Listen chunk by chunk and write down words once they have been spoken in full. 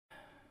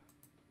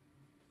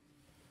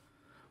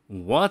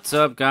What's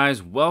up,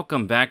 guys?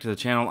 Welcome back to the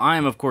channel. I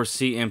am, of course,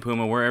 CM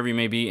Puma, wherever you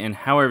may be and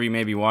however you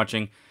may be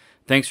watching.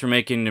 Thanks for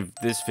making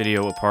this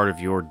video a part of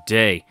your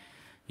day.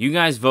 You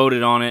guys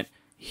voted on it.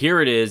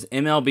 Here it is,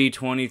 MLB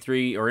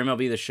 23, or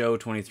MLB The Show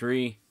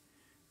 23.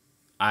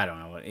 I don't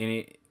know what,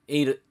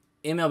 MLB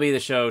The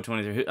Show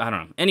 23, I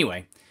don't know.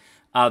 Anyway,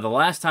 the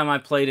last time I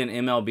played an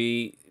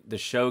MLB The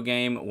Show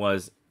game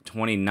was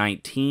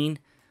 2019.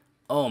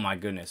 Oh my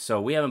goodness. So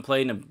we haven't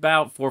played in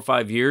about 4 or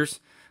 5 years.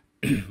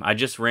 I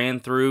just ran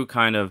through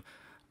kind of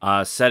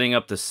setting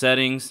up the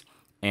settings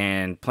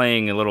and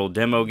playing a little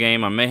demo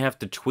game. I may have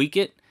to tweak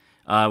it.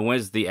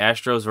 Was the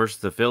Astros versus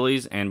the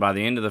Phillies, and by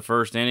the end of the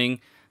first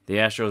inning, the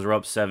Astros were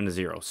up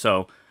 7-0.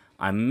 So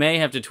I may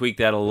have to tweak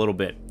that a little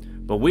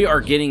bit. But we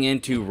are getting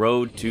into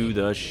Road to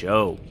the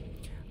Show.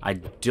 I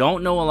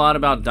don't know a lot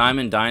about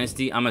Diamond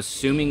Dynasty. I'm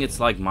assuming it's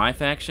like my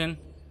faction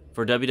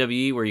for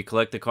WWE, where you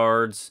collect the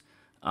cards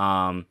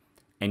and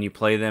you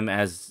play them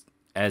as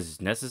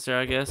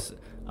necessary, I guess.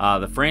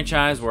 The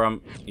franchise, where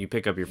you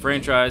pick up your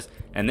franchise,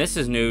 and this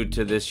is new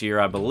to this year,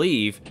 I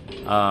believe.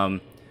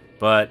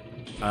 But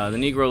the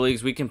Negro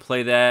Leagues, we can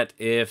play that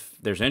if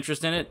there's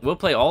interest in it. We'll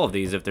play all of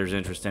these if there's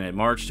interest in it.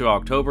 March to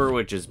October,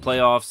 which is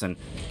playoffs and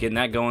getting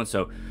that going.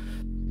 So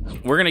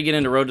we're going to get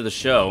into Road to the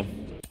Show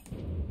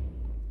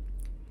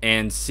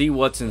and see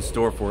what's in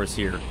store for us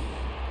here.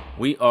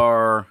 We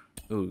are...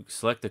 Ooh,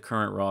 select the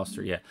current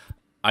roster. Yeah,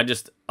 I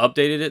just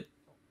updated it,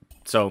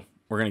 so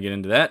we're going to get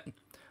into that.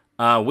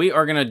 We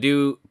are going to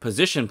do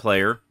position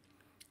player,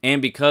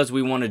 and because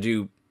we want to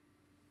do,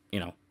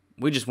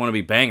 we just want to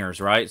be bangers,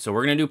 right? So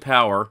we're going to do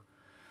power.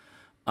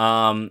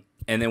 And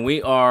then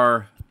we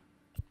are,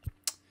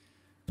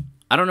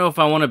 I don't know if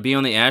I want to be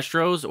on the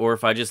Astros or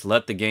if I just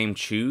let the game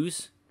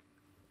choose,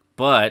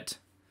 but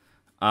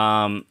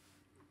I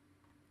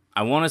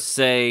want to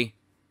say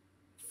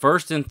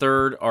first and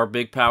third are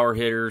big power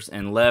hitters,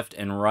 and left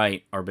and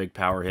right are big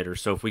power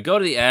hitters. So if we go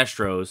to the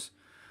Astros,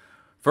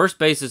 first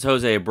base is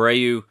Jose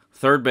Abreu.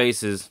 Third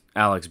base is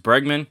Alex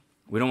Bregman.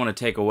 We don't want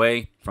to take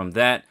away from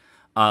that.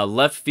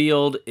 Left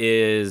field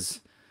is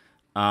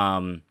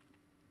Yordan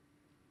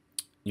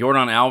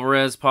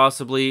Alvarez,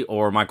 possibly,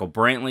 or Michael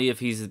Brantley if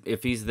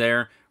he's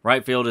there.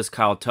 Right field is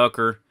Kyle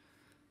Tucker.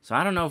 So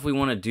I don't know if we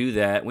want to do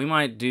that. We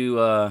might do...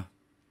 I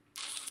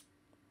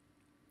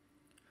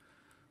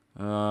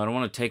don't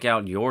want to take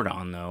out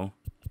Yordan, though,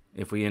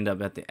 if we end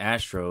up at the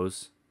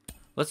Astros.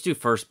 Let's do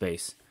first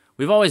base.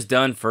 We've always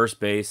done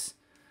first base.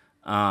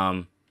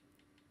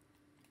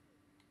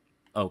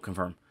 Oh,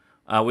 confirm.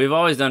 We've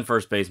always done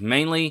first base,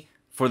 mainly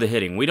for the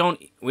hitting. We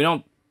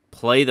don't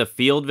play the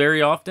field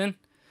very often.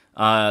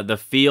 The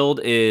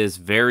field is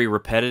very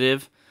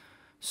repetitive.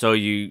 So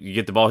you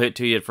get the ball hit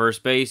to you at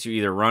first base, you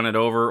either run it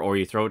over or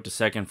you throw it to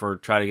second for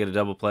try to get a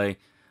double play.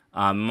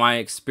 My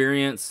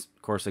experience,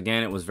 of course,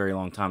 again, it was a very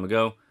long time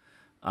ago,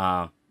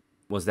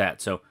 was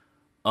that. So,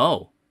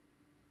 oh.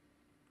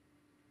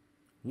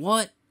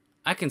 What?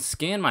 I can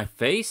scan my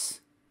face?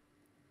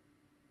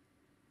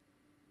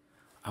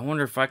 I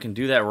wonder if I can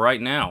do that right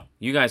now.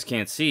 You guys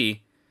can't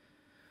see,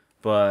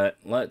 but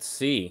let's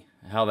see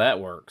how that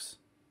works.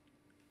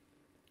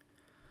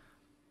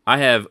 I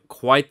have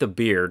quite the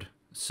beard,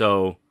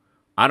 so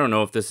I don't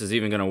know if this is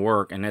even going to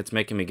work, and it's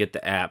making me get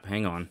the app.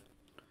 Hang on.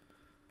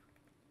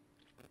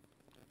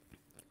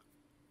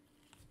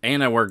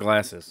 And I wear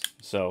glasses,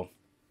 so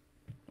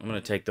I'm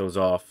going to take those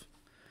off.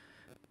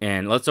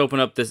 And let's open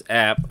up this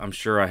app. I'm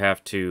sure I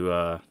have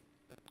to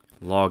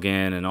log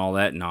in and all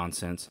that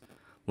nonsense.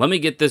 Let me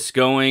get this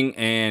going,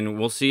 and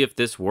we'll see if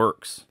this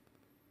works.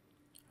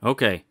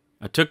 Okay,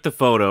 I took the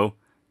photo.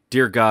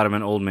 Dear God, I'm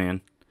an old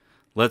man.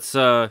 Let's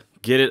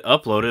get it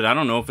uploaded. I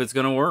don't know if it's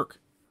going to work.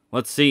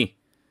 Let's see.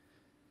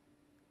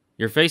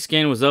 Your face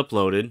scan was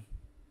uploaded.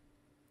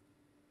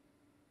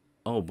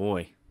 Oh,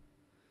 boy.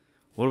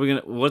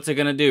 What's it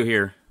going to do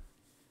here?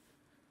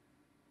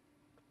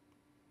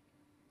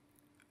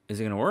 Is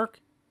it going to work?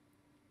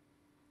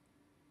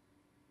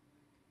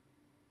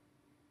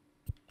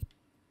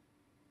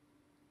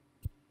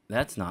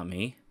 That's not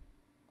me.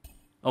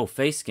 Oh,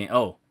 face scan.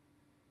 Oh.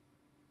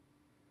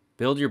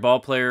 Build your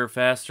ball player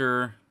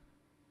faster.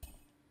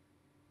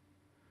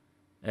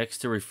 X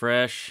to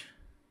refresh.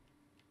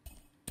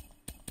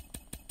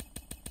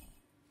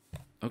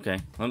 Okay,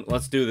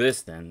 let's do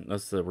this then.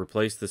 Let's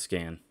replace the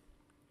scan.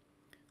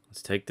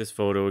 Let's take this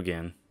photo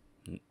again.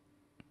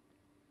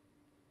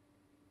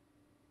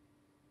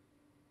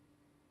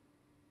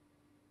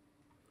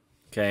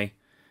 Okay,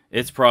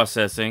 it's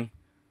processing.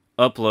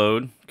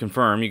 Upload,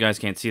 confirm. You guys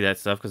can't see that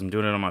stuff because I'm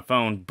doing it on my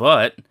phone,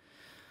 but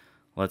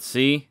let's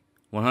see.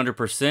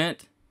 100%.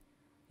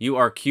 You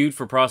are queued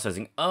for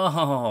processing.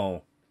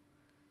 Oh,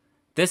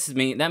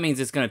 that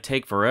means it's going to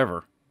take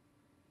forever.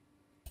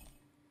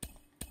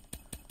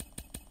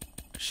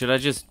 Should I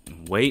just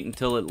wait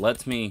until it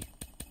lets me?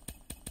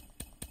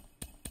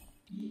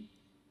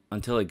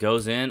 Until it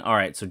goes in? All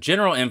right, so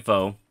general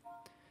info.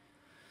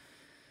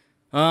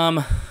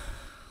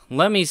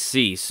 Let me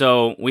see.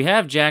 So we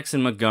have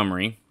Jackson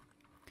Montgomery.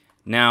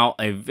 Now,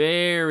 a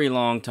very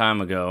long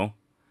time ago,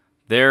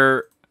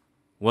 there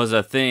was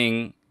a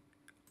thing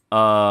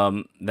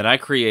that I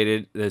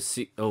created.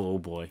 Oh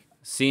boy,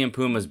 C and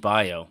Puma's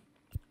bio.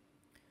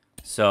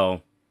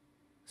 So,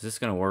 is this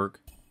gonna work?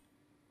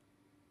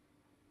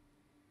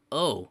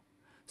 Oh,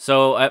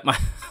 so at my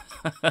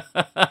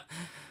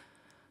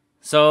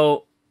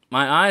so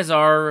my eyes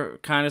are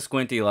kind of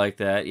squinty like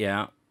that,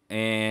 yeah.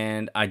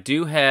 And I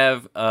do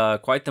have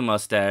quite the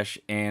mustache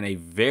and a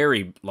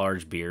very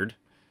large beard.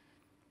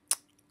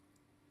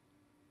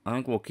 I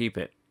think we'll keep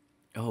it.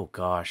 Oh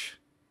gosh.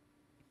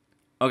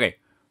 Okay.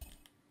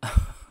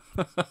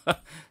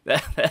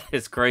 that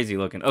is crazy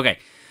looking. Okay,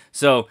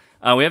 so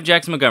we have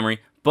Jackson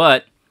Montgomery,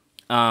 but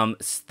the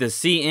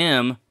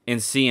CM in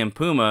CM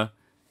Puma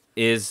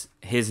is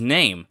his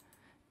name,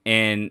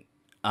 and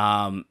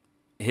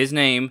his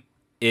name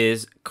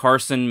is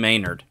Carson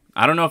Maynard.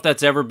 I don't know if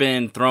that's ever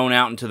been thrown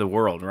out into the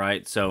world,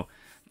 right? So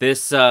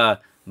this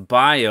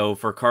bio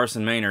for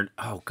Carson Maynard,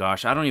 oh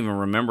gosh, I don't even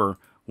remember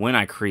when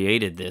I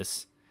created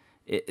this.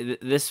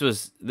 This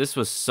was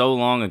so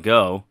long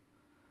ago.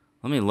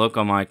 Let me look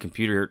on my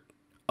computer.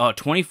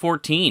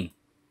 2014.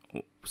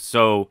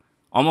 So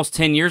almost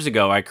 10 years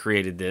ago I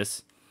created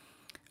this.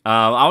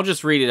 I'll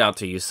just read it out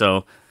to you.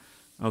 So,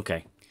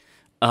 okay.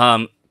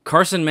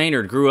 Carson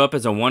Maynard grew up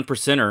as a one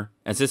percenter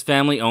as his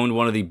family owned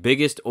one of the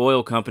biggest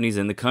oil companies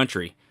in the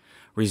country.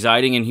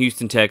 Residing in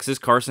Houston, Texas,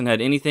 Carson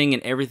had anything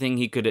and everything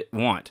he could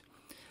want.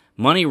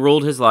 Money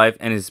ruled his life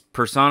and he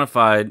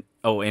personified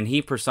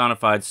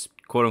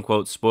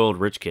quote-unquote spoiled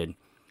rich kid.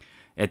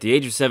 At the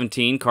age of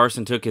 17,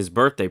 Carson took his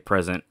birthday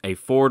present, a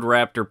Ford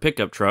Raptor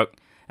pickup truck,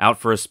 out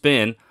for a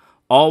spin,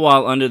 all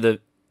while under the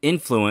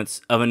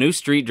influence of a new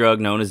street drug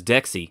known as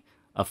Dexy,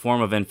 a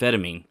form of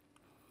amphetamine.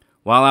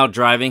 While out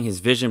driving, his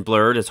vision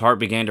blurred, his heart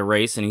began to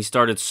race, and he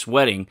started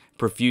sweating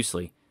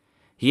profusely.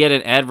 He had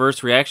an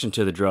adverse reaction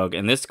to the drug,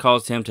 and this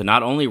caused him to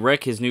not only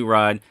wreck his new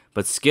ride,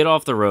 but skid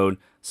off the road,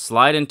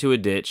 slide into a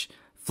ditch,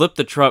 flip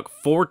the truck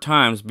 4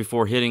 times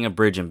before hitting a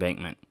bridge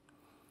embankment.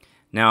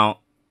 Now,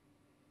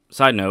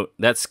 side note,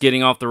 that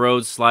skidding off the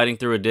road, sliding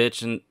through a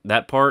ditch, and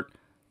that part,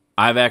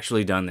 I've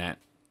actually done that.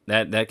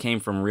 That came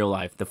from real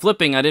life. The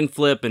flipping, I didn't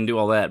flip and do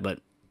all that, but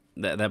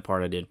that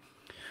part I did.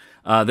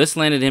 This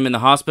landed him in the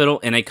hospital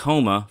in a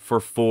coma for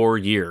 4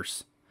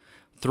 years.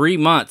 3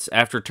 months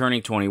after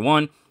turning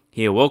 21,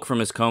 he awoke from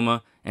his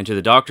coma and, to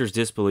the doctor's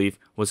disbelief,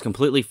 was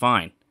completely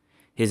fine.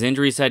 His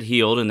injuries had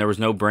healed and there was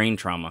no brain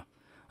trauma.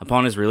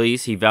 Upon his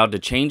release, he vowed to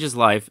change his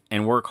life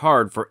and work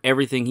hard for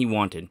everything he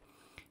wanted.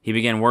 He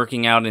began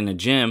working out in a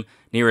gym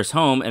near his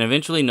home and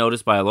eventually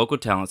noticed by a local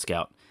talent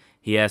scout.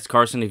 He asked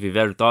Carson if he'd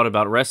ever thought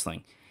about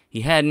wrestling.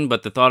 He hadn't,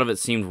 but the thought of it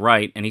seemed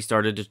right, and he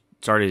started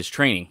his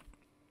training.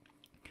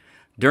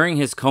 During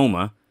his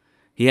coma,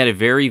 he had a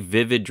very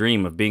vivid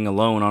dream of being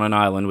alone on an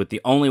island with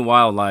the only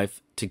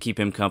wildlife to keep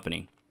him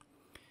company.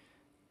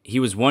 He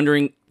was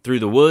wandering through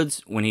the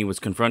woods when he was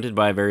confronted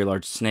by a very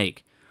large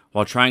snake.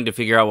 While trying to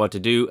figure out what to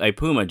do, a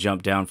puma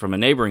jumped down from a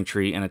neighboring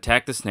tree and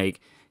attacked the snake,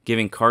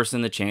 giving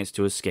Carson the chance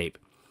to escape.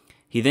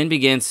 He then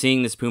began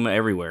seeing this puma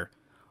everywhere,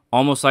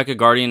 almost like a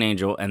guardian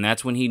angel, and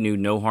that's when he knew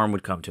no harm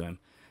would come to him.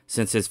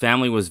 Since his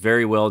family was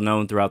very well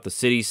known throughout the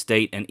city,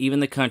 state, and even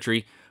the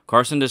country,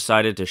 Carson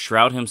decided to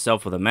shroud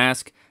himself with a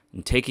mask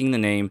and taking the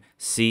name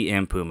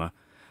CM Puma.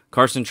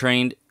 Carson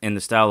trained in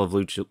the style of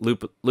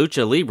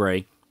lucha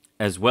libre,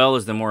 as well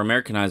as the more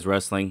Americanized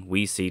wrestling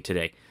we see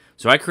today.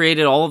 So I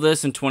created all of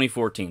this in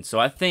 2014. So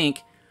I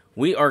think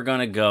we are going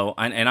to go,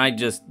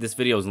 this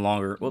video is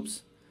longer.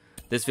 Whoops.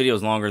 This video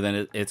is longer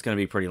than it's going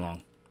to be pretty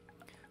long.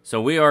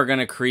 So we are going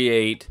to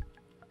create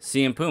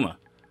CM Puma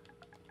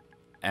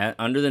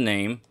under the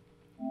name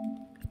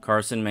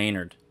Carson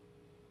Maynard.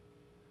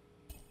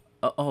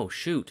 Oh,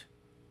 shoot.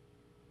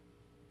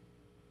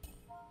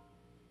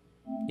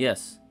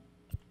 Yes.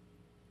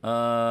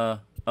 Oh,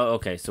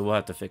 okay, so we'll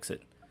have to fix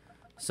it.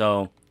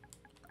 So,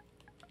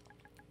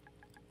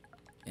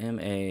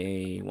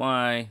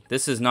 M-A-Y.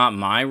 This is not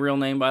my real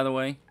name, by the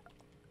way.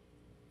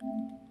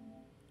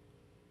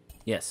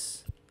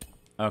 Yes.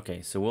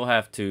 Okay, so we'll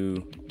have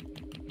to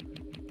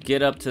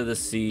get up to the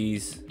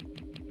C's.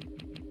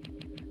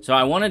 So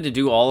I wanted to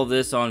do all of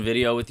this on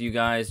video with you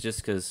guys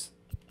just because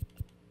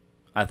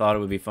I thought it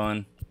would be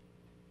fun.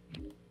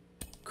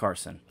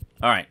 Carson.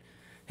 Alright.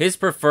 His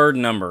preferred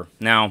number.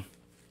 Now,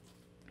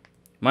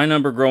 my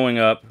number growing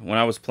up when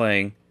I was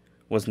playing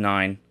was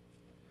 9.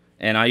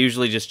 And I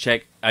usually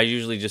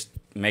just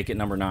make it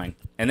number 9.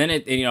 And then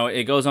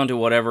it goes on to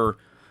whatever.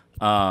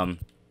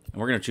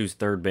 We're going to choose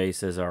third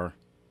base as our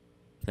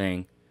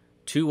thing.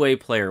 Two-way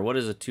player. What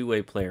is a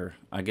two-way player?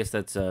 I guess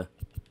that's a...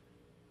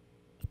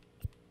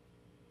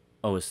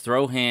 Oh, his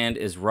throw hand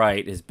is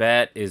right. His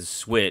bat is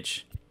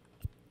switch.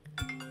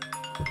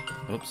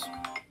 Oops.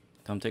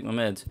 Time to take my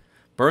meds.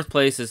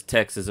 Birthplace is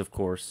Texas, of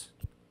course.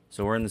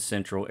 So we're in the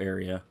central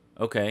area.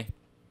 Okay.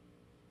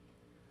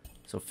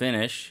 So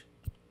finish.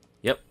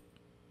 Yep.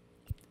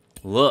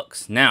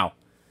 Looks. Now.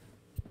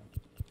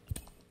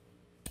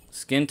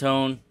 Skin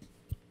tone.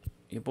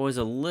 Your boy's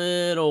a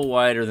little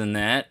wider than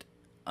that.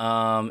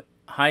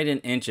 Height in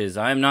inches.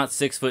 I am not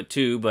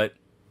 6'2", but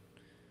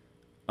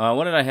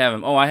What did I have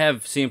him? Oh, I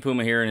have CM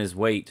Puma here, and his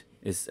weight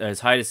is his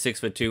height is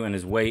 6'2", and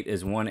his weight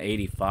is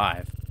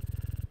 185.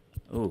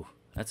 Ooh,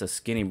 that's a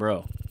skinny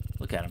bro.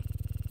 Look at him.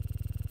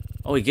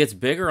 Oh, he gets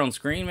bigger on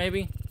screen,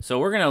 maybe. So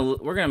we're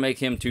gonna make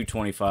him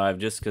 225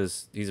 just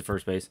because he's a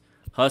first base.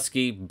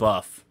 Husky,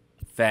 buff,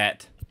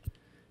 fat.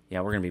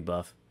 Yeah, we're gonna be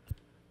buff.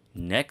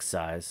 Neck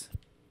size.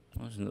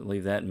 I'll just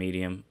leave that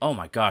medium. Oh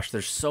my gosh,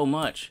 there's so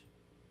much.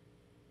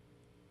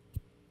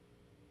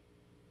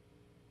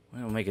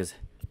 Why don't make his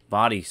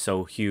body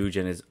so huge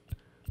and his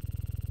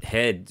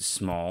head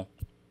small?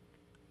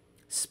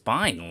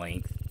 Spine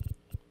length.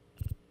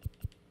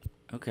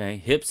 Okay,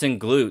 hips and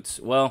glutes.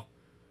 Well,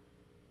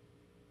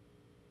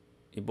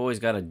 your boy's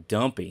got a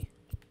dumpy.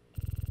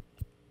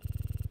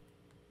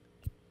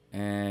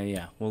 And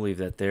yeah, we'll leave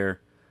that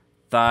there.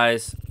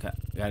 Thighs.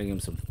 Gotta give him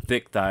some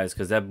thick thighs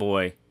because that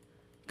boy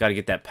got to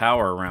get that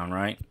power around,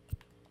 right?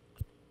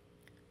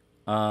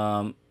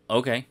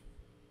 Okay.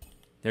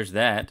 There's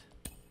that.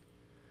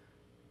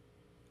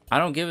 I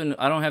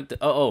don't have to.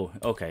 Oh,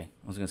 okay.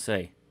 I was gonna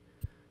say,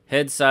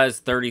 head size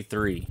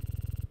 33.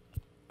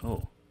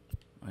 Oh,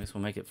 I guess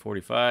we'll make it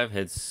 45.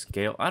 Head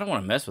scale. I don't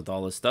want to mess with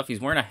all this stuff. He's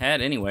wearing a hat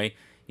anyway.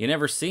 You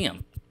never see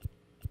him.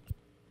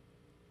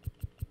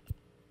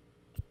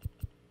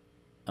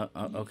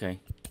 Okay.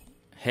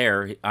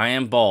 Hair. I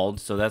am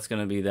bald, so that's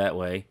gonna be that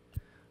way.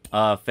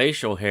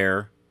 Facial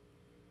hair.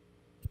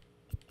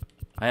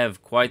 I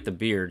have quite the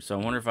beard, so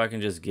I wonder if I can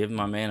just give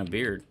my man a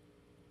beard.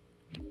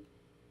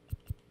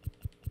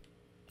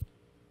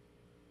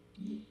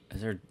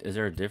 Is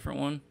there a different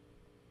one?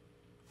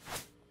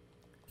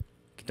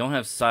 Don't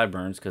have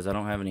sideburns because I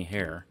don't have any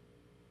hair.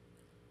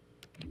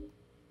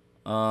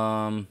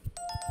 The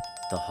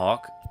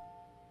hawk.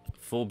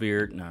 Full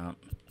beard. No.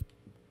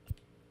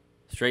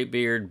 Straight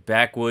beard.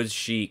 Backwoods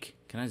chic.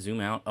 Can I zoom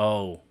out?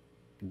 Oh.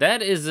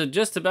 That is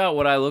just about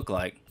what I look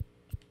like.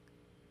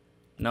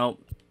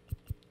 Nope.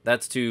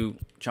 That's too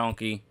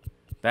chonky.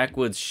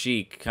 Backwoods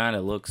chic kind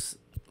of looks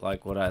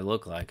like what I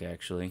look like,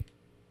 actually.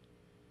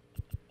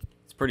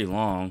 It's pretty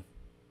long.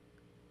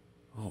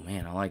 Oh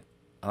man, I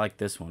like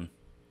this one.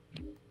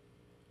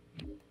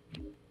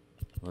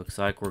 Looks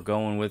like we're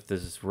going with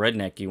this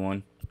rednecky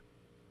one.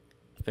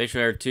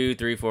 Facial hair 2,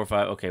 3, 4,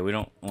 5. Okay, we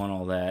don't want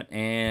all that.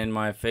 And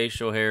my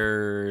facial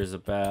hair is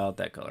about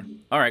that color.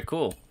 Alright,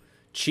 cool.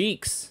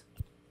 Cheeks.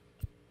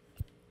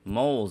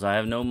 Moles. I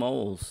have no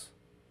moles.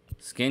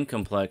 Skin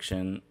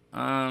complexion.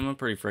 I'm a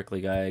pretty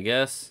frickly guy, I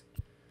guess.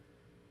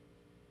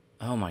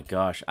 Oh my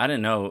gosh. I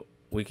didn't know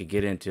we could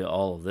get into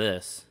all of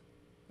this.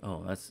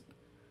 Oh, that's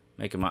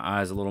making my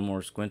eyes a little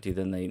more squinty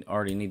than they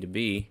already need to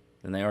be.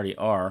 Than they already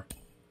are.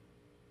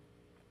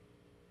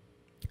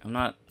 I'm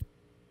not...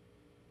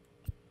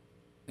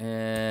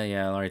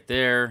 yeah, right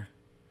there.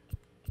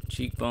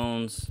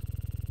 Cheekbones.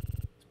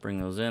 Let's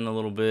bring those in a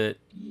little bit.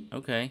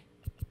 Okay.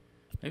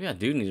 Maybe I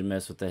do need to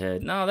mess with the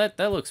head. No, that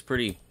looks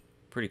pretty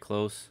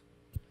close.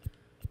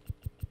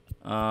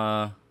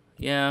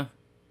 Yeah.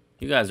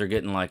 You guys are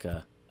getting like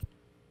a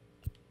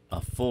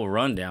full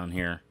rundown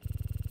here.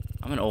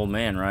 I'm an old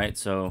man, right?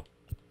 So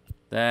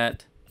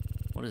that...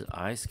 What is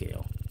eye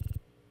scale?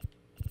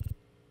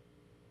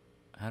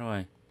 How do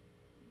I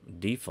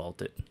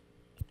default it?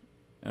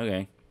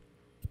 Okay.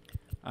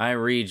 Eye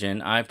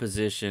region, eye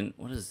position.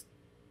 What is...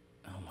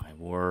 Oh my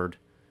word.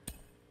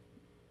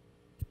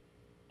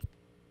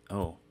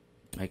 Oh,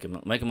 make him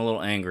a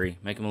little angry.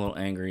 Make him a little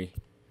angry.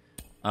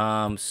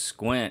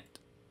 Squint.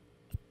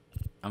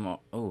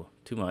 Oh,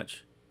 too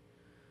much.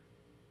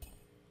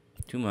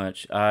 Too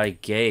much. Eye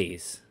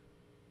gaze.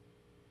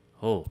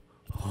 Oh.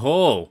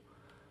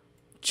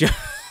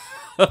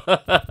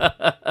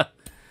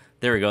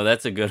 There we go.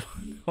 That's a good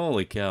one.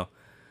 Holy cow.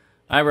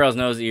 Eyebrows,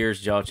 nose, ears,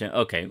 jaw, chin.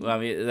 Okay, well, I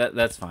mean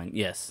that's fine.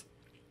 Yes.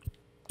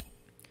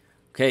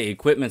 Okay,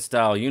 equipment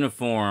style,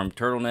 uniform,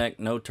 turtleneck,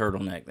 no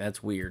turtleneck.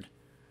 That's weird.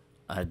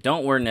 I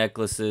don't wear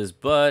necklaces,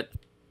 but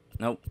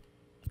nope.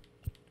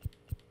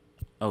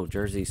 Oh,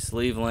 jersey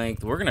sleeve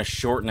length. We're gonna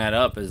shorten that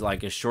up as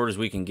short as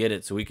we can get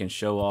it, so we can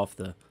show off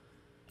the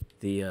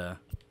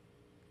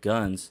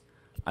guns.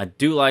 I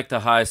do like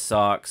the high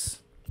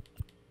socks,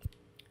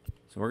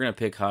 so we're gonna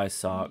pick high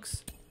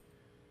socks.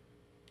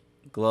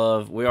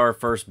 Glove. We are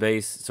first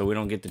base, so we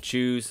don't get to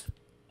choose.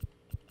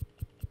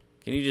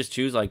 Can you just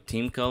choose like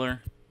team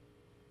color?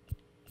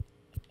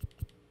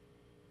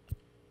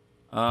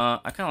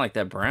 I kind of like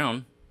that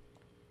brown.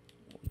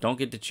 Don't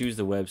get to choose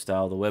the web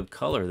style. The web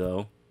color,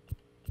 though.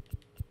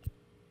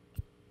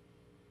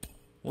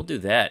 We'll do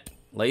that.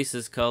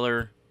 Laces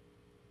color.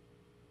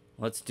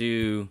 Let's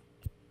do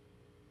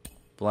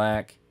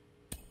black.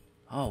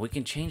 Oh, we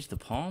can change the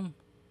palm?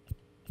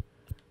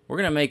 We're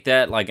going to make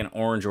that like an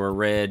orange or a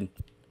red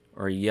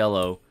or a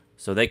yellow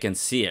so they can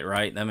see it,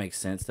 right? That makes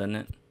sense, doesn't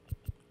it?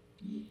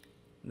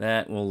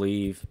 That we'll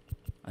leave.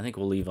 I think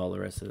we'll leave all the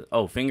rest of it.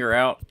 Oh, finger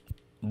out.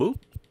 Boop.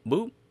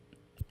 Boop.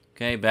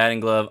 Okay, batting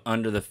glove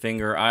under the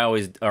finger.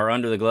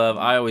 Under the glove.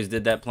 I always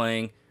did that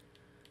playing.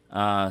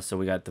 So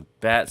we got the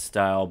bat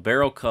style,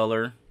 barrel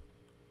color.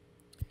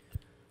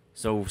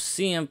 So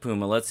CM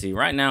Puma, let's see.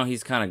 Right now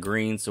he's kind of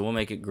green, so we'll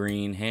make it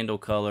green. Handle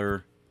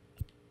color,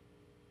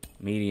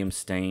 medium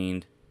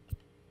stained.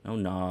 No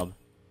knob.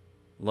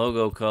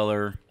 Logo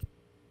color,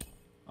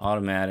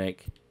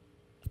 automatic.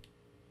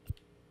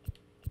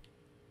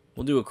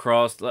 We'll do a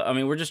cross. I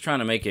mean, we're just trying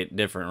to make it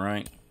different,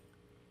 right?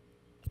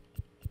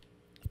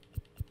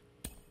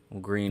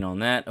 We'll green on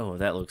that. Oh,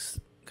 that looks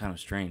kind of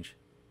strange.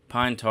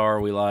 Pine tar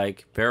we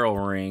like. Barrel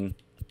ring.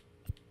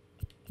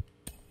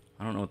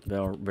 I don't know what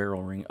the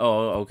barrel ring...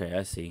 Oh, okay,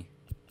 I see.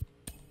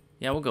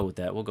 Yeah, we'll go with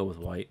that. We'll go with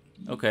white.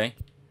 Okay.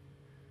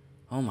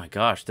 Oh my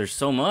gosh, there's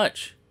so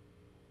much.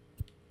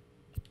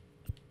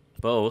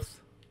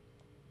 Both.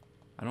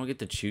 I don't get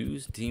to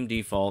choose. Team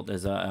default,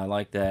 as I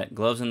like that.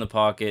 Gloves in the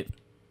pocket.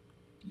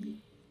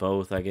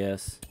 Both, I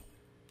guess.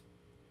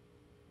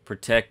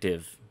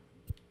 Protective.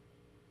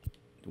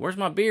 Where's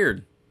my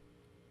beard?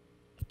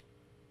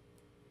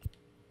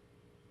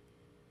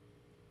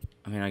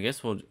 I mean, I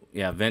guess we'll...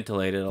 Yeah,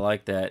 ventilated. I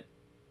like that.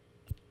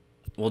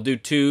 We'll do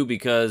 2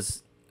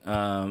 because,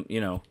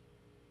 you know,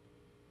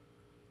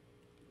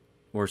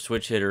 we're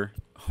switch hitter.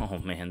 Oh,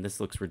 man, this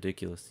looks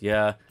ridiculous.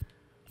 Yeah,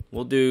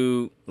 we'll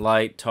do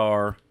light,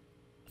 tar,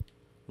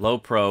 low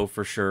pro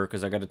for sure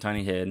because I got a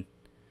tiny head.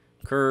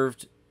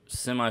 Curved,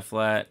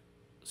 semi-flat,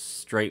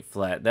 straight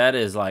flat. That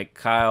is like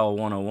Kyle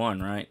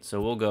 101, right?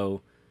 So we'll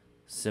go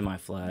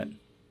semi-flat.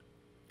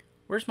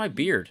 Where's my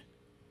beard?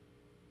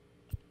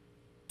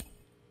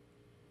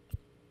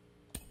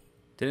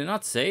 Did it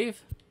not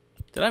save?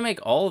 Did I make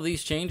all of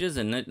these changes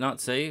and it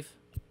not save?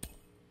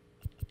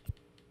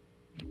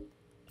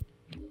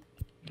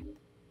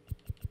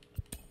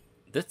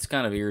 That's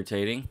kind of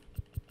irritating.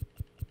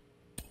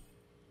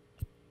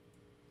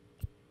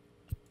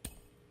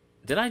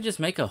 Did I just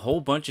make a whole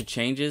bunch of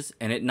changes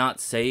and it not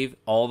save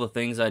all the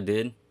things I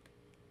did?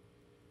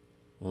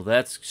 Well,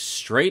 that's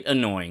straight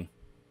annoying.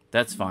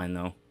 That's fine,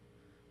 though.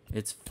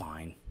 It's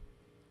fine.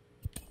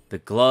 The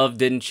glove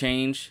didn't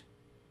change.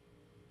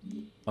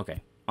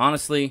 Okay.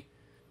 Honestly...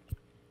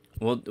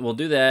 We'll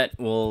do that.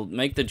 We'll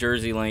make the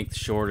jersey length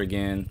short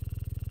again.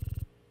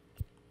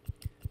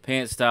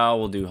 Pant style,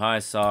 we'll do high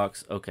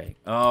socks. Okay.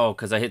 Oh,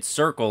 because I hit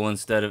circle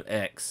instead of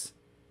X.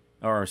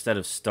 Or instead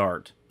of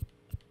start.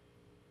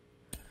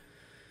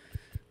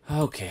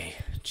 Okay.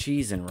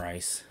 Cheese and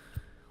rice.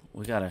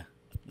 We gotta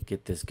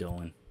get this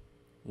going.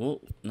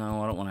 No,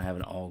 I don't want to have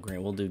an all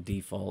green. We'll do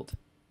default.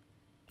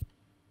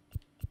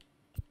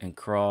 And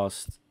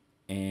crossed.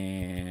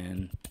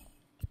 And...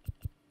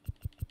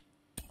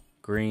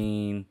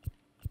 green,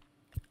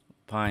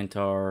 pine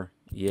tar,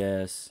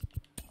 yes,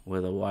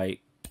 with a white.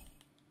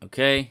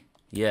 Okay,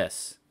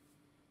 yes.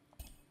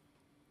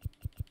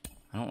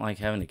 I don't like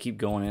having to keep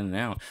going in and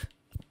out.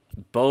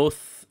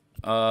 Both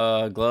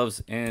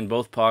gloves in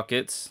both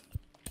pockets.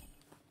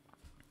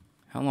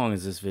 How long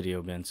has this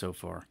video been so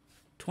far?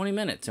 20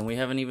 minutes, and we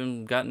haven't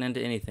even gotten into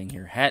anything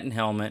here. Hat and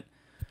helmet.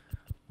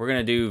 We're going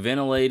to do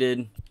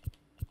ventilated,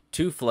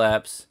 2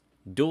 flaps,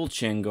 dual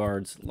chin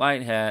guards,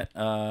 light hat,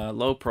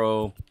 low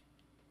pro,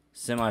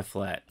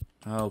 semi-flat.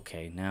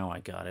 Okay, now I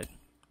got it.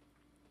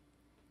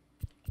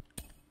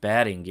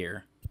 Batting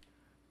gear.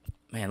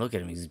 Man, look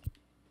at him. He's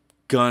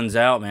guns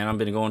out, man. I've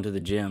been going to the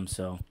gym,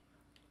 so...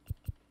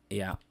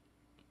 yeah.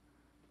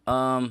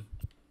 We'll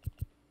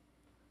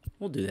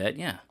do that,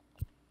 yeah.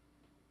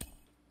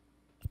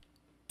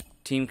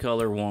 Team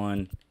color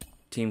 1.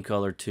 Team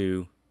color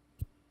 2.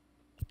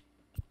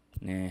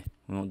 Nah,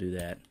 we won't do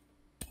that.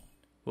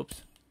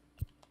 Whoops.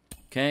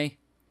 Okay.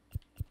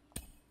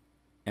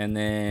 And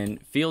then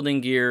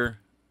fielding gear.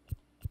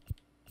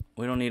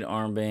 We don't need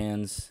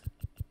armbands.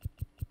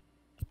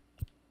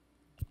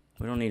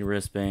 We don't need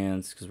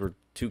wristbands because we're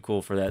too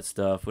cool for that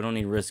stuff. We don't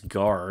need wrist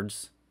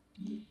guards.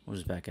 We'll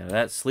just back out of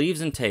that.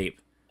 Sleeves and tape.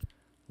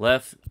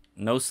 Left,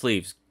 no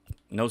sleeves.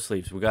 No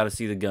sleeves. We got to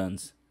see the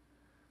guns.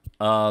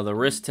 The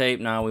wrist tape.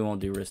 No, we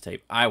won't do wrist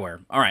tape. Eyewear.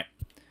 All right.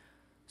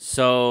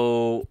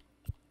 So,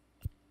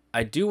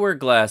 I do wear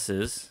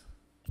glasses.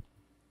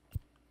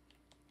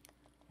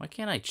 Why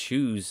can't I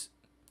choose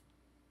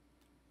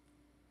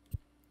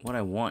what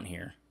I want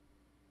here?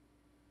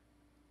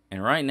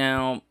 And right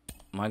now,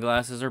 my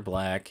glasses are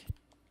black.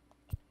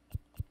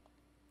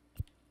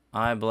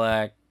 Eye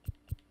black.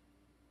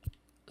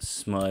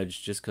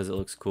 Smudge, just because it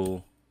looks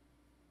cool.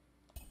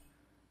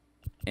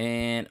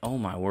 And, oh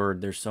my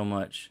word, there's so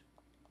much.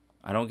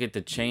 I don't get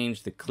to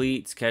change the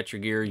cleats, catcher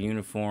gear,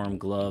 uniform,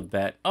 glove,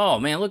 bat. Oh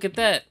man, look at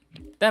that.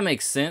 That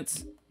makes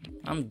sense.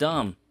 I'm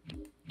dumb.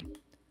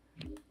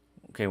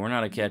 Okay, we're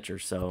not a catcher,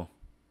 so.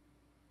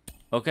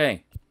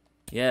 Okay.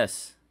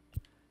 Yes.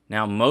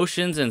 Now,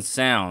 motions and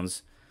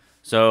sounds.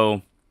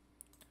 So,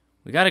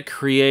 we got to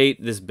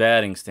create this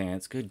batting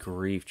stance. Good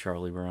grief,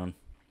 Charlie Brown.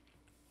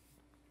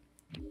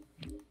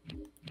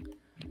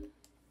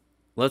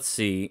 Let's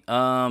see.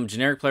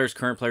 Generic players,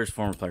 current players,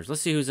 former players.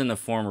 Let's see who's in the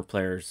former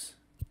players.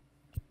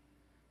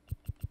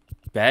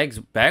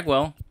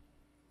 Bagwell.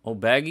 Oh,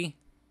 Baggy.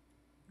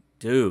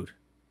 Dude.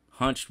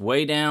 Hunched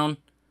way down.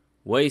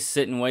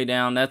 Sitting way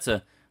down. That's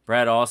a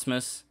Brad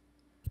Ausmus.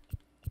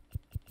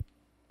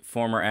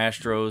 former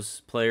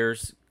Astros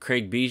players.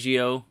 Craig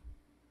Biggio,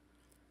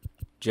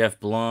 Jeff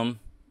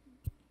Blum,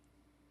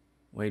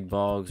 Wade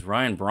Boggs,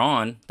 Ryan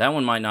Braun. That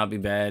one might not be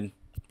bad.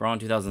 Braun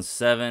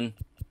 2007.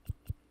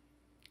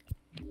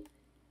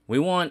 We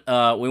want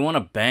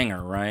a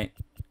banger, right?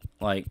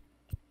 Like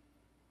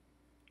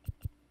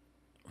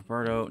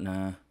Roberto,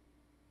 nah.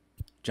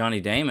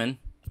 Johnny Damon,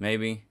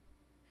 maybe.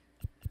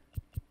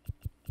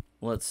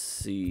 Let's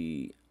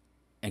see.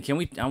 And can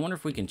we, I wonder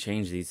if we can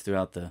change these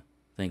throughout the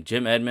thing.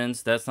 Jim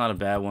Edmonds, that's not a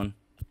bad one.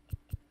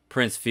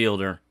 Prince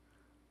Fielder,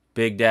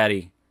 Big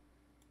Daddy.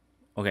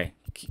 Okay,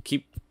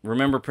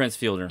 remember Prince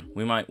Fielder.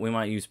 We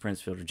might use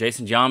Prince Fielder.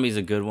 Jason Giambi's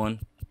a good one.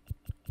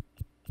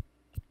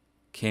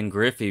 Ken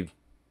Griffey.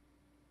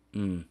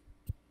 Vladdy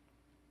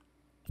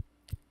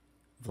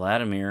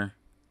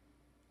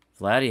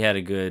had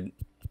a good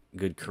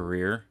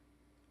career.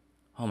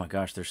 Oh my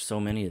gosh, there's so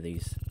many of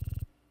these.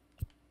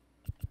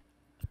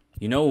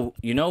 You know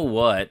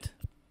what?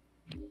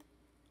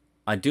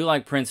 I do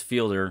like Prince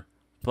Fielder,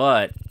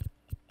 but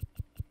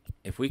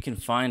if we can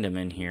find him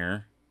in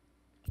here,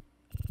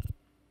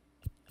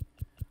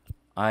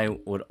 I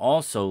would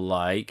also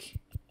like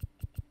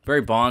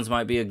Barry Bonds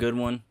might be a good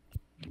one.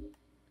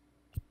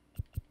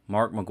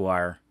 Mark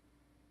McGwire.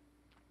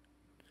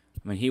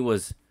 I mean, he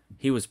was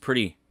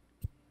pretty,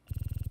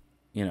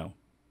 you know,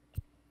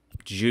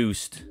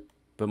 juiced,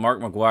 but Mark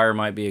McGwire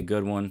might be a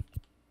good one.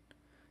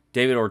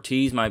 David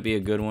Ortiz might be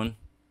a good one.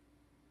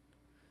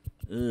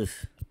 Ugh.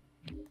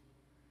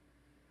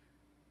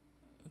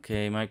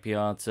 Okay, Mike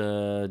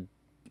Piazza.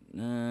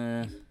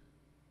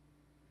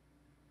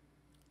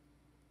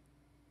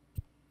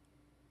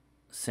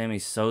 Sammy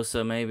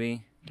Sosa,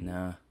 maybe?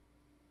 Nah.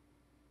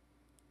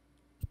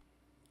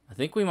 I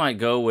think we might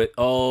go with...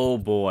 Oh,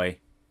 boy.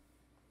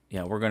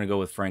 Yeah, we're going to go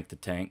with Frank the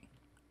Tank.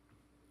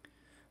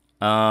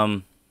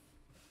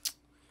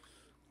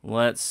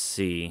 Let's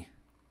see.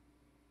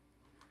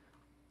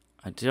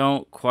 I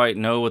don't quite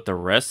know what the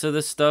rest of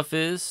this stuff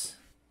is.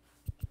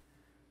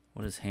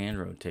 What is hand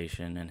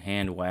rotation and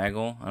hand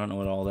waggle? I don't know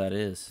what all that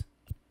is.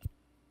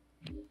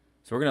 So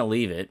we're going to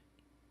leave it.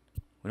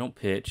 We don't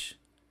pitch.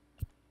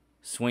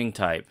 Swing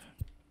type.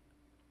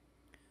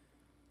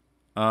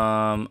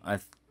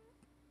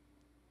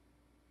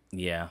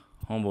 Yeah,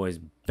 homeboy's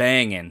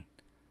banging.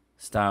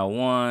 Style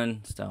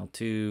 1, style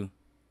 2.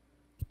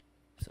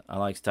 I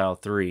like style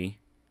 3.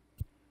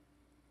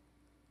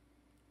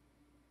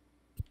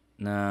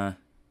 Nah,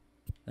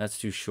 that's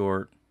too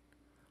short.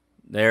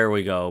 There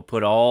we go.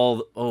 Put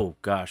all, oh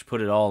gosh,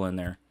 put it all in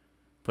there.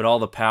 Put all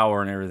the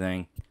power and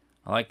everything.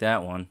 I like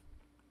that one.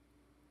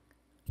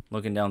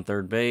 Looking down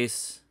third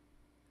base.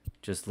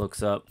 Just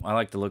looks up. I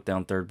like to look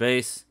down third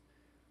base.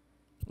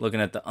 Looking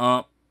at the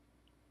ump.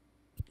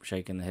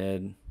 Shaking the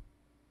head.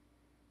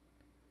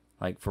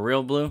 Like, for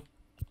real, Blue?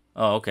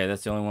 Oh, okay,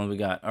 that's the only one we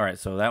got. All right,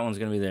 so that one's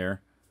going to be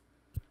there.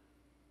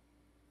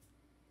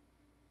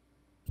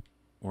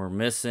 We're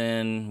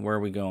missing, where are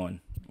we going?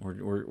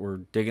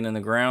 We're digging in the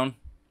ground.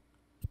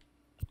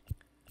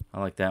 I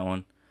like that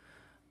one.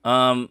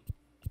 I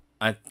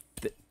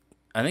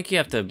think you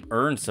have to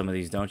earn some of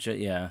these, don't you?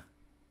 Yeah.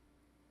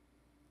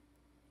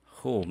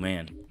 Oh,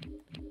 man.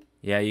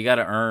 Yeah, you got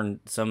to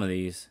earn some of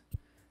these.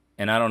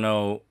 And I don't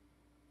know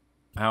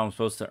how I'm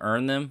supposed to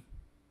earn them.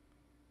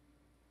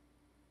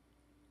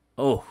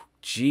 Oh,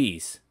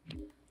 jeez.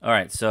 All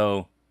right,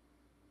 so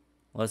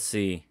let's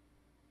see.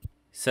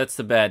 Sets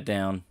the bat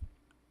down.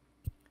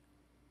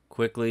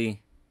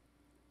 Quickly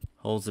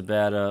holds the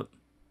bat up.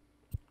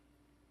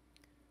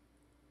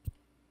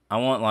 I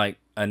want like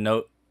a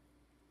note.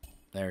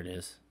 There it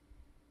is.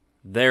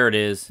 There it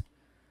is.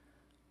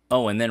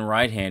 Oh, and then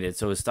right-handed.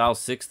 So is style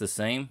 6 the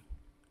same?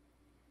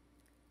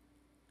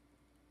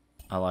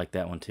 I like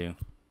that one too.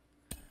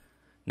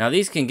 Now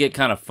these can get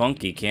kind of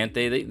funky, can't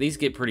they? These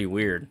get pretty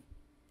weird.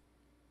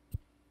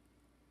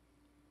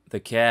 The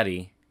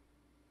caddy.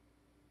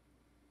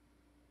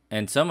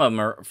 And some of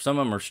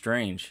them are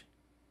strange.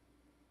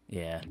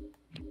 Yeah.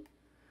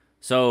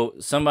 So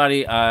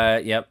somebody,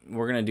 yep,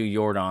 we're gonna do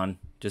Jordan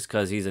just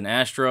because he's an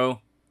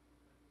Astro.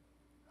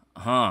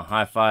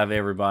 High five,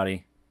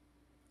 everybody.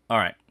 All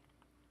right.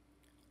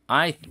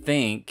 I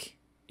think,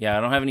 yeah,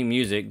 I don't have any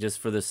music just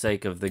for the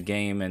sake of the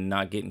game and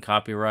not getting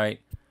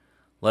copyright.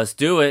 Let's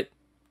do it.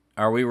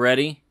 Are we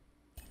ready?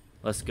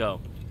 Let's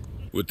go.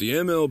 With the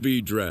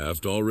MLB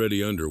draft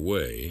already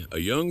underway, a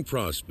young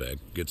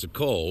prospect gets a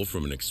call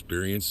from an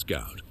experienced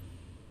scout.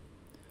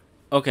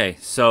 Okay,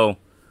 so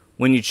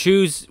when you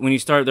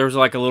start, there's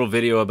like a little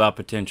video about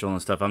potential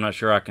and stuff. I'm not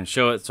sure I can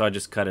show it, so I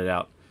just cut it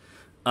out.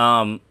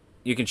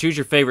 You can choose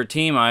your favorite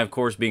team. I, of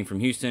course, being from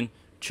Houston,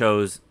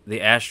 chose the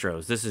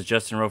Astros. This is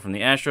Justin Rowe from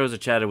the Astros. I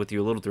chatted with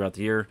you a little throughout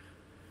the year.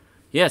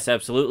 Yes,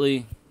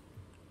 absolutely.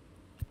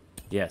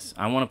 Yes,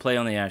 I want to play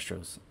on the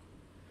Astros.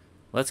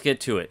 Let's get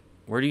to it.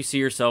 Where do you see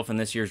yourself in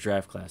this year's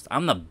draft class?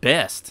 I'm the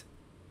best.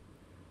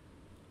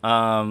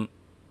 I'm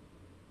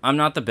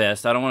not the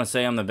best. I don't want to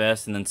say I'm the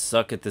best and then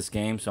suck at this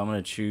game, so I'm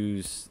going to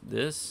choose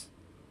this.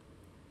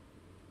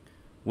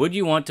 Would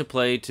you want to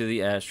play to the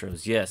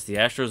Astros? Yes, the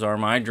Astros are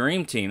my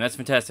dream team. That's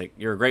fantastic.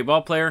 You're a great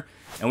ball player,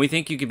 and we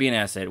think you could be an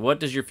asset. What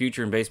does your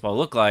future in baseball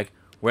look like,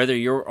 whether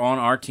you're on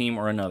our team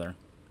or another?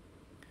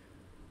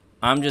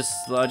 I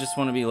just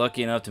want to be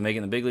lucky enough to make it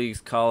in the big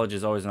leagues. College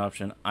is always an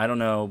option. I don't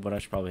know, but I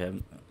should probably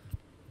have.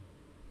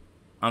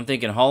 I'm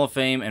thinking Hall of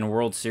Fame and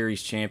World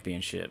Series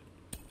championship.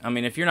 I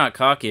mean, if you're not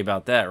cocky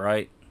about that,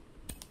 right?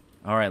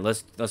 All right,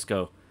 let's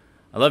go.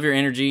 I love your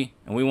energy,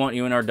 and we want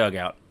you in our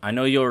dugout. I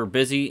know you're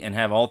busy and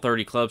have all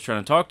 30 clubs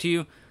trying to talk to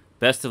you.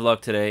 Best of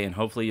luck today, and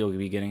hopefully you'll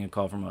be getting a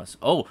call from us.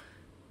 Oh,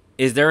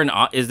 is there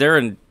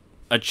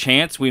a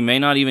chance we may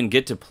not even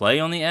get to play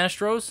on the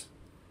Astros?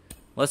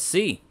 Let's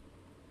see.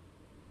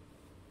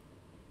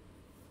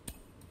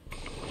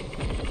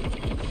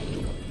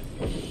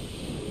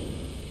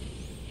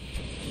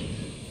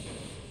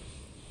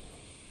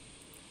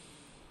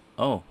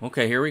 Oh,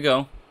 okay, here we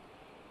go.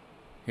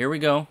 Here we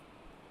go.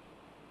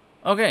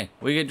 Okay,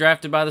 we get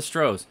drafted by the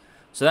Stros.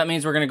 So that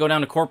means we're going to go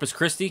down to Corpus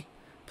Christi,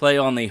 play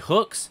on the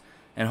Hooks,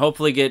 and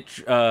hopefully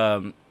get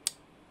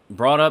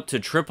brought up to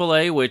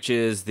AAA, which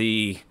is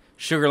the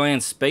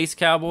Sugarland Space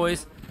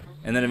Cowboys,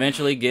 and then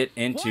eventually get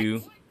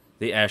into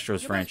the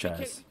Astros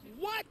franchise.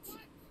 What?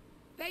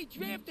 They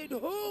drafted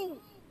who?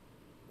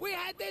 We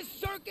had this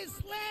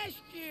circus last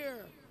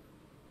year.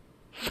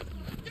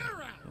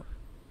 You're out.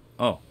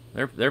 Oh,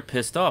 they're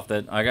pissed off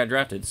that I got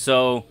drafted.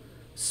 So,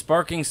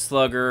 Sparking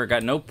Slugger,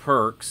 got no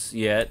perks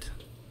yet.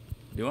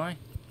 Do I?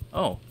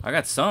 Oh, I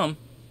got some.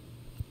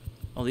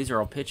 Oh, these are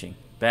all pitching.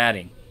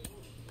 Batting.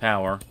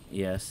 Power,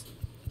 yes.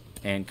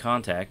 And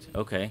contact.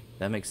 Okay,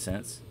 that makes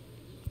sense.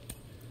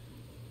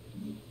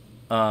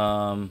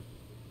 Oh,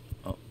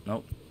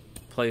 nope.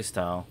 Play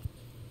style.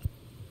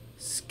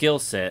 Skill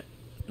set.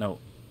 No.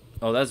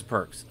 Oh, that's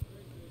perks.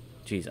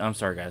 Jeez, I'm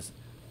sorry, guys.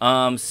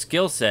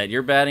 Skill set.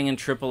 You're batting in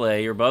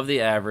AAA. You're above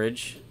the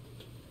average.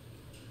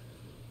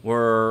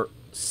 We're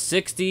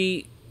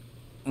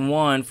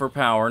 61 for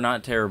power.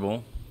 Not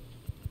terrible.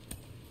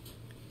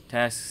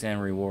 Tasks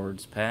and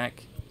rewards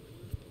pack.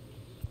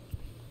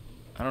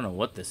 I don't know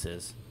what this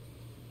is.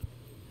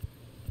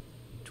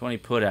 20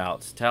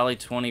 putouts. Tally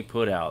 20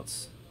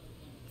 putouts.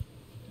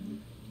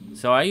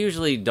 So I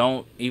usually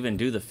don't even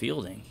do the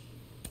fielding.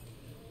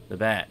 The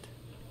bat.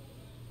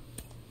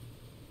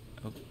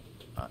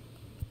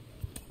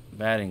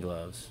 Batting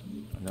gloves.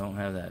 I don't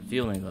have that.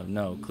 Fielding glove.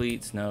 No.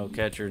 Cleats. No.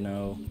 Catcher.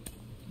 No.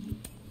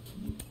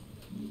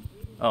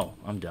 Oh,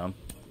 I'm dumb.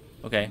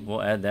 Okay,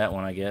 we'll add that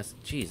one, I guess.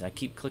 Jeez, I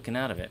keep clicking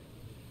out of it.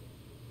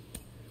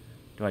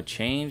 Do I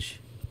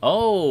change?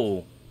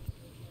 Oh!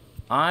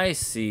 I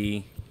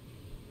see.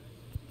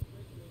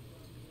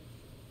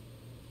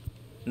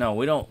 No,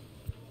 we don't.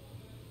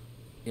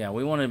 Yeah,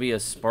 we want to be a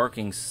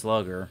Sparking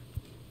Slugger.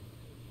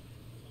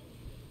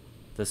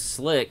 The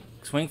Slick.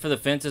 Swing for the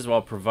fences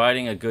while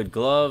providing a good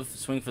glove.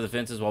 Swing for the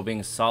fences while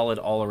being a solid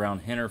all-around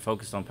hitter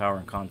focused on power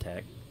and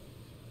contact.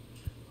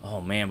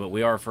 Oh, man, but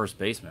we are a first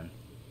baseman.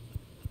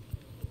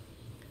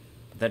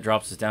 That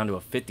drops us down to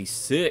a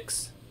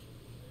 56.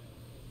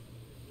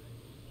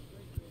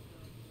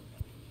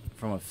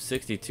 From a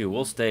 62.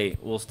 We'll stay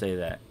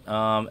that.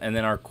 And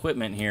then our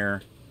equipment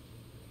here.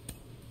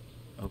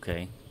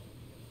 Okay.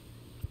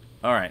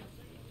 Alright.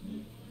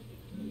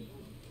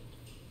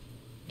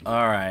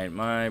 Alright,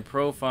 my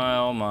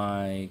profile,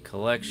 my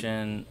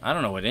collection. I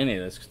don't know what any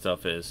of this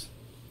stuff is.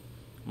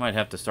 Might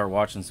have to start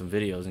watching some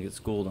videos and get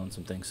schooled on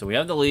some things. So we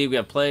have the league, we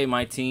have play,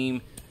 my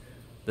team,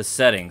 the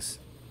settings.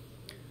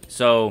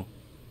 So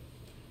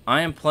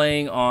I am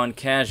playing on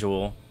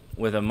casual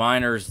with a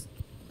minors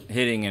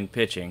hitting and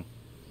pitching.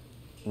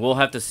 We'll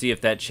have to see if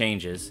that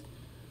changes.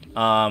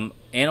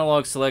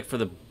 Analog select for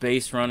the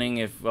base running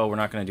if... Oh, we're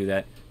not going to do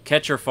that.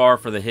 Catcher far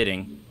for the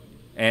hitting.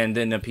 And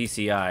then the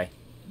PCI.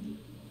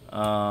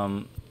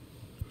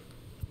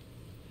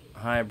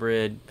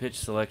 Hybrid, pitch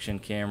selection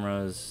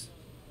cameras.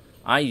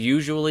 I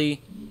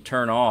usually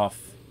turn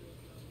off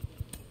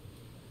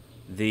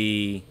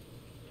the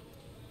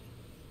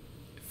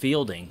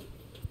fielding.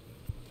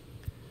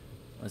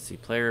 Let's see,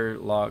 player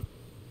lock.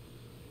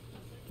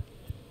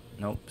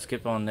 Nope,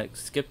 skip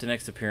to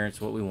next appearance,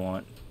 what we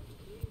want.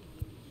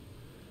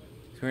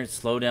 Experience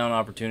slow down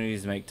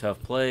opportunities to make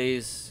tough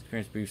plays.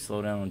 Experience brief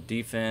slowdown on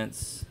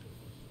defense.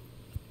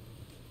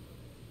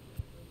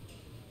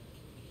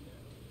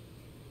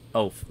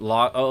 Oh,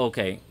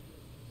 okay.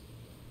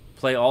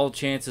 Play all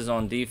chances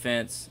on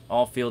defense.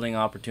 All fielding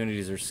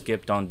opportunities are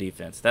skipped on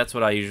defense. That's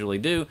what I usually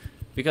do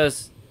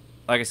because,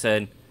 like I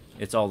said,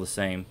 it's all the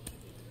same.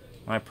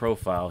 My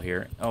profile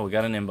here. Oh, we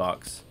got an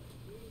inbox.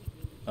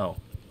 Oh.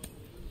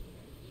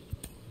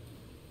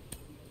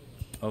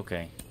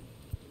 Okay.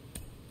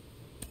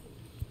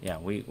 Yeah,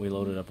 we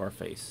loaded up our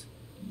face.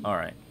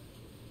 Alright.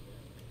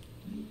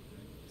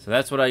 So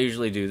that's what I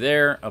usually do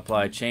there.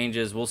 Apply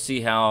changes. We'll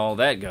see how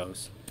that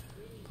goes.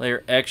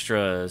 Player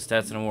extras,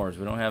 stats and awards.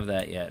 We don't have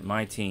that yet.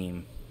 My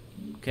team.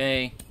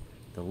 Okay.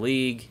 The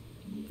league.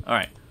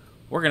 Alright.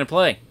 We're going to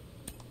play.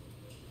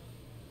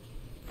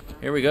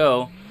 Here we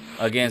go.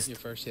 Against your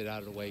first hit out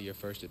of the way, your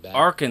first at bat.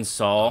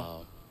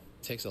 Arkansas.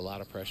 Takes a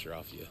lot of pressure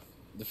off you.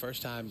 the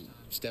first time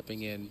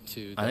stepping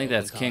into. I think the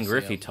that's Ken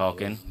Griffey Coliseum,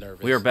 talking. I was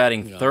nervous. We are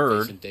batting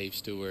third. Facing Dave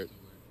Stewart.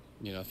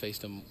 I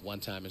faced him one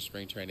time in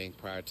spring training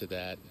prior to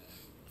that.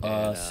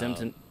 And,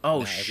 Simpson.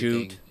 Oh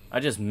shoot! I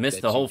just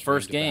missed the whole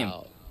first game.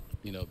 About,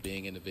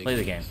 being in the big Play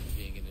the leagues, game.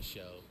 being in the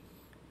show.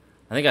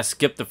 I think I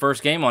skipped the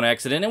first game on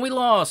accident and we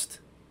lost.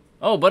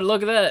 Oh, but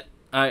look at that.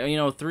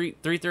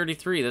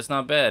 333. That's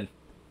not bad.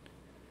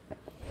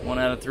 1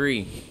 out of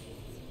 3.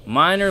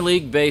 Minor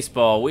League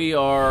Baseball. We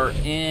are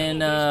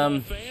in.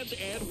 Are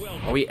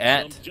we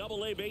at?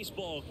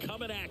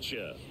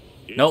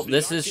 Nope.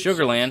 This is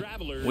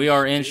Sugarland. We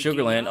are in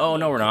Sugarland. Oh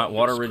no, we're not.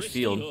 Water Ridge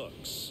Field.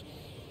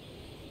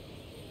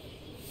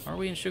 Are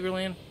we in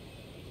Sugarland?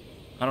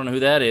 I don't know who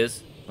that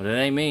is, but it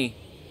ain't me.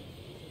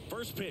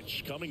 First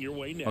pitch coming your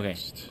way next. Okay,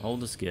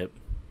 hold the skip.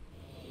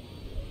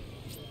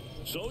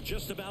 So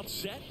just about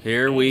set.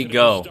 Here we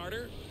go.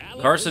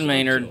 Carson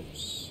Maynard.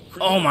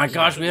 Oh my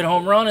gosh, we had a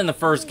home run in the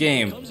first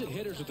game.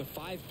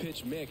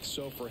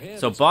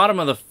 So bottom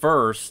of the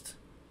first.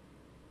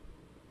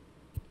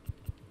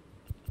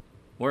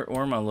 Where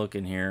am I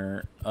looking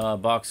here?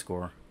 Box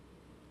score.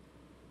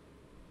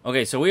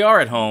 Okay, so we are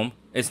at home.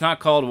 It's not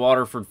called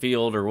Waterford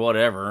Field or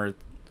whatever.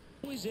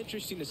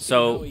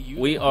 So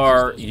we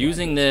are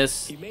using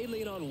this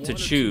to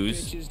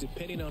choose. And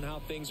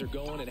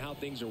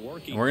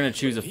we're going to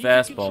choose a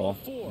fastball.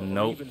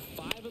 Nope.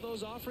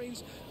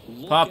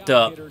 Popped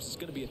up.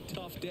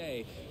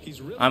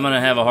 I'm going to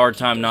have a hard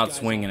time not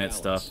swinging at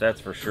stuff.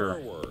 That's for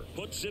sure.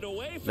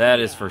 That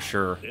is for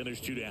sure.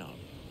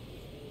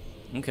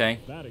 Okay.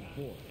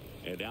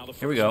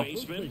 Here we go.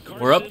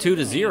 We're up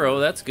 2-0.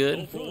 That's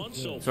good.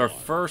 So our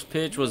first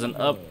pitch was an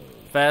up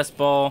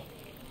fastball.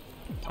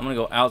 I'm going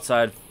to go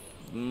outside.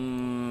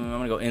 I'm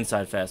going to go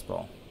inside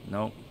fastball.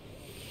 Nope.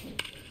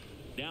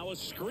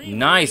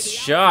 Nice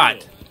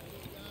shot.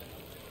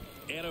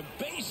 And a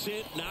base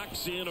hit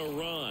knocks in a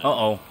run.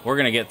 Uh-oh. We're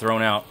going to get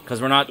thrown out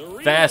because we're not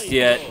fast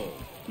yet.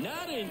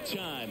 Not in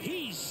time.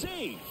 He's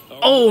safe.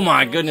 Oh,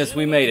 my goodness.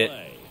 We made it.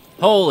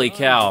 Holy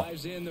cow.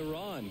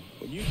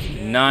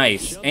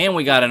 Nice. And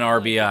we got an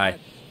RBI.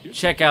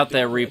 Check out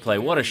that replay.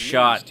 What a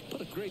shot.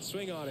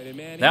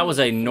 That was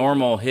a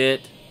normal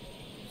hit.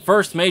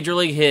 First major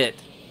league hit.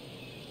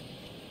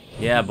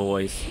 Yeah,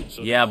 boys.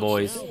 Yeah,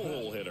 boys.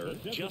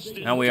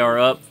 Now we are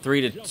up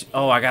 3-2.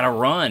 Oh, I got to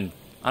run.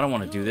 I don't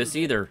want to do this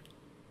either.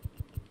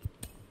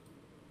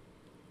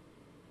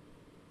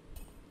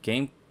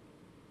 Game?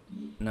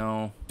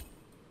 No.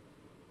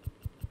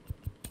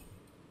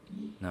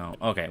 No.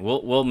 Okay,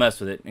 we'll mess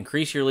with it.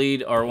 Increase your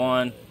lead,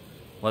 R1.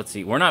 Let's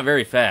see. We're not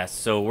very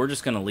fast, so we're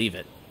just going to leave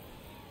it.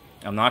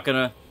 I'm not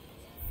going to...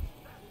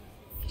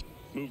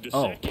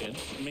 Oh. I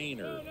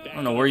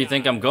don't know where you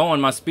think I'm going.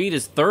 My speed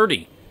is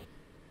 30.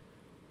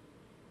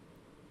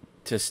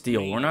 To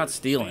steal. We're not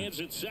stealing.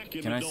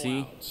 Can I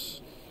see?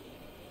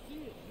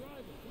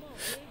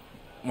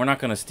 We're not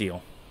going to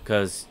steal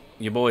because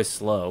your boy's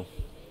slow.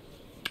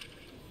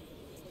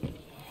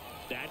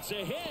 That's a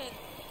hit.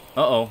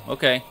 Uh-oh.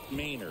 Okay.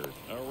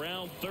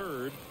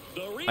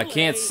 I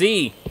can't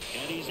see.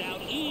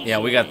 Yeah,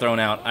 we got thrown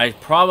out. I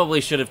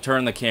probably should have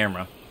turned the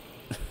camera.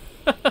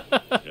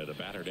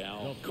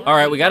 All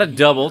right, we got a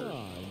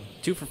double.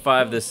 2 for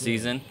 5 this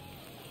season.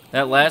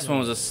 That last one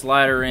was a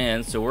slider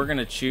in, so we're going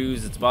to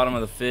choose. It's bottom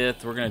of the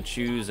 5th. We're going to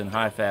choose in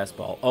high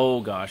fastball.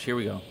 Oh, gosh. Here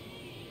we go.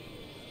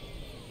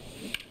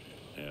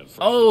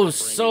 Oh,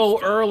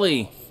 so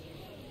early.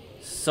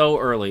 So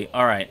early.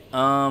 All right.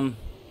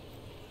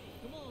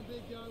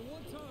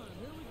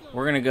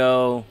 We're going to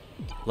go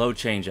low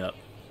changeup.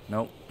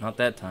 Nope, not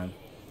that time.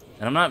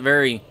 And I'm not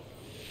very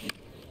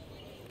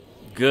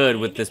good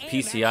with this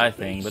PCI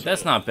thing, but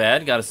that's not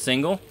bad. Got a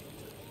single.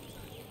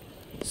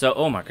 So,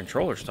 oh, my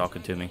controller's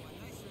talking to me.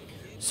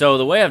 So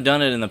the way I've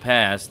done it in the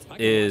past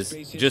is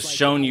just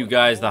shown you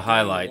guys the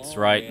highlights,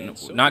 right?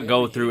 Not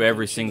go through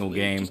every single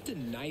game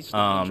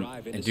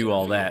and do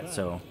all that.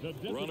 So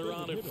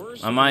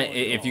I might,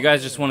 if you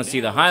guys just want to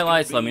see the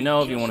highlights, let me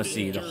know. If you want to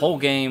see the whole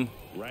game,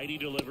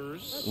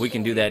 we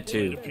can do that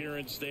too.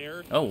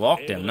 Oh,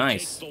 walked him.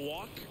 Nice.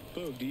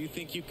 Do you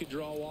think you could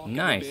draw walk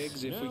nice.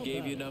 Bigs if we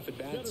gave you enough at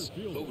bats?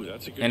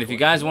 And if you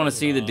guys want to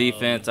see the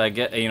defense,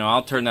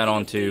 I'll turn that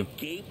on too.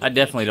 I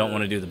definitely don't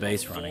want to do the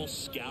base running.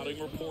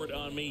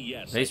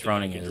 Base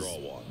running is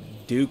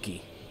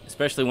dookie,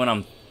 especially when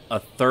I'm a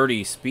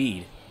 30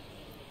 speed.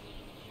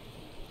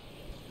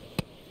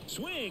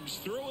 Swings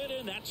through it,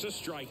 and that's a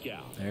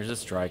strikeout. There's a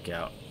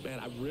strikeout. Man,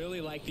 I really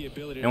like the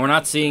ability. And we're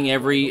not seeing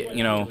every,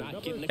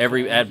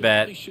 every at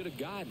bat,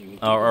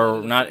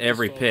 or not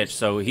every pitch.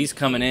 So he's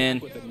coming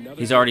in.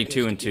 He's already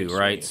 2-2,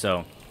 right?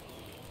 So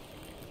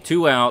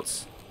 2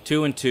 outs,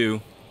 2-2.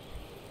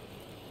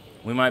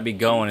 We might be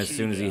going as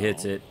soon as he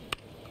hits it.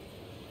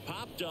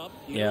 Popped up,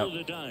 middle of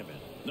the diamond.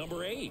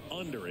 Number 8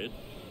 under it.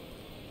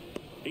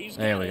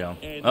 There we go.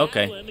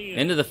 Okay,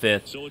 into the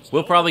 5th.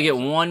 We'll probably get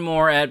one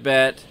more at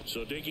bat.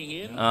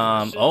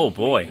 Oh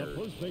boy,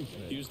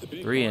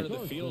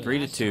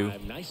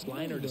 3-2. Nice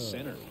liner to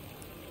center.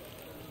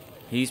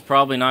 He's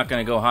probably not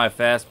going to go high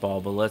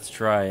fastball, but let's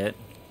try it.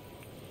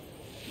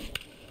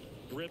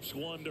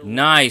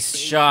 Nice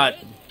shot,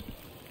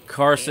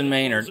 Carson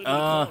Maynard.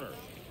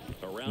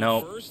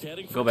 No.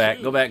 Go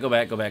back. Go back. Go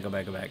back. Go back. Go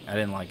back. Go back. I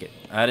didn't like it.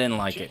 I didn't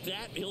like it.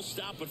 He'll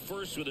stop at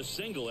first with a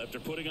single after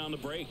putting on the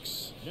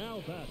brakes.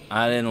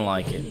 I didn't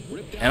like it.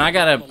 And I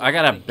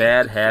got a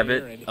bad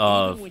habit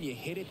of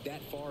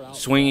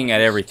swinging at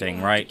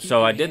everything, right?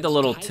 So I did the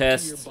little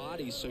test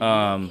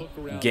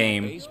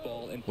game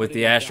with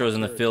the Astros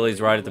and the Phillies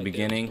right at the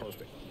beginning.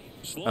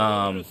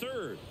 Did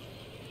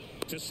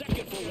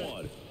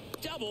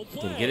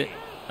he get it?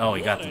 Oh,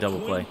 he got the double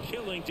play.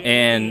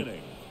 And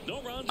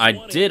I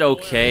did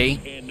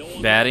okay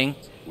batting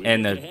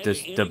and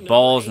the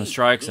balls and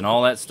strikes and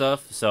all that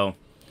stuff. So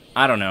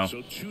I don't know.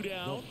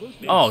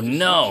 Oh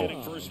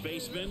no.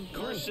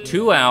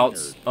 2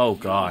 outs. Oh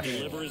gosh.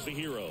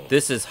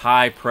 This is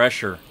high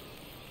pressure.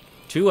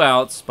 2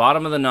 outs,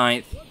 bottom of the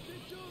 9th.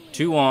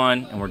 2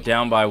 on, and we're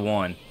down by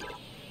 1.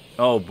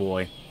 Oh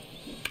boy.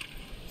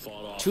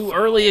 Too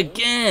early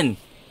again.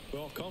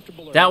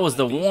 That was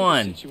the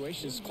one.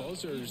 He's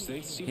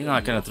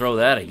not going to throw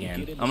that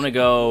again. I'm going to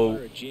go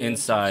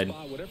inside.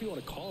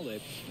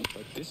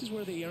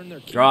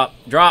 Drop,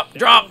 drop,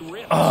 drop.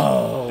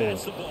 Oh.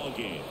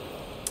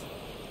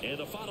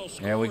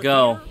 There we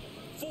go.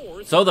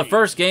 So the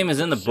first game is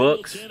in the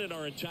books.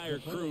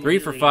 3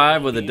 for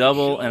 5 with a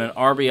double and an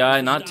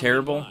RBI. Not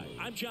terrible.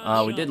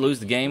 We did lose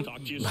the game.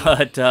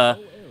 But,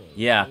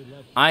 yeah.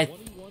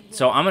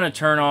 So I'm going to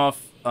turn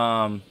off...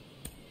 oh,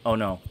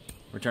 no.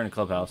 Return to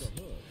clubhouse.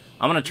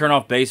 I'm going to turn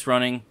off base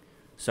running,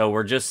 so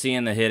we're just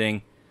seeing the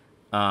hitting.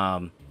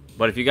 But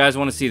if you guys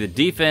want to see the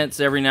defense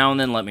every now and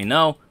then, let me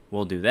know.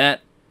 We'll do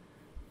that.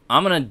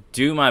 I'm going to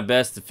do my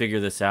best to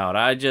figure this out.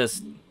 I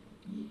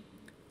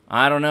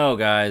don't know,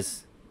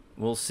 guys.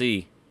 We'll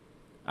see.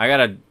 I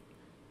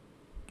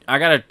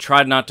gotta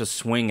try not to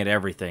swing at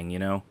everything, you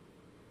know?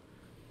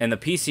 And the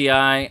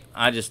PCI,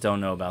 I just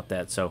don't know about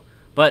that. So,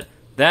 but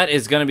that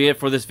is going to be it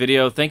for this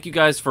video. Thank you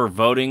guys for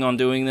voting on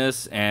doing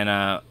this,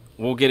 and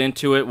we'll get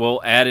into it.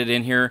 We'll add it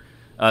in here,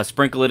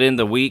 sprinkle it in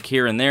the week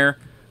here and there.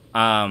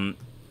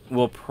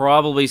 We'll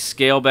probably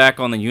scale back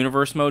on the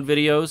Universe Mode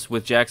videos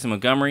with Jackson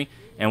Montgomery,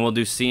 and we'll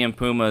do CM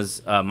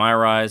Puma's My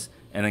Rise,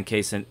 and then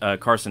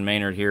Carson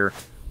Maynard here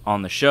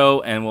on the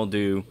show, and we'll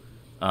do,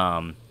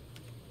 what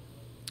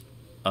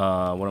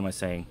am I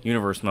saying?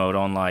 Universe Mode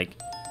on, like,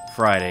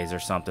 Fridays or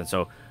something.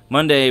 So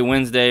Monday,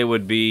 Wednesday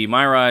would be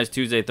My Rise,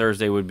 Tuesday,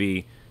 Thursday would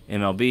be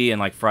MLB, and,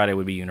 like, Friday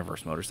would be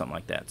Universe Mode or something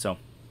like that. So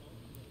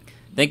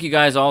thank you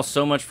guys all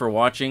so much for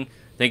watching.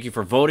 Thank you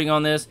for voting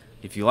on this.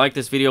 If you like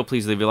this video,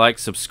 please leave a like,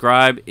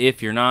 subscribe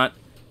if you're not,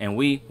 and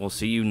we will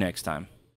see you next time.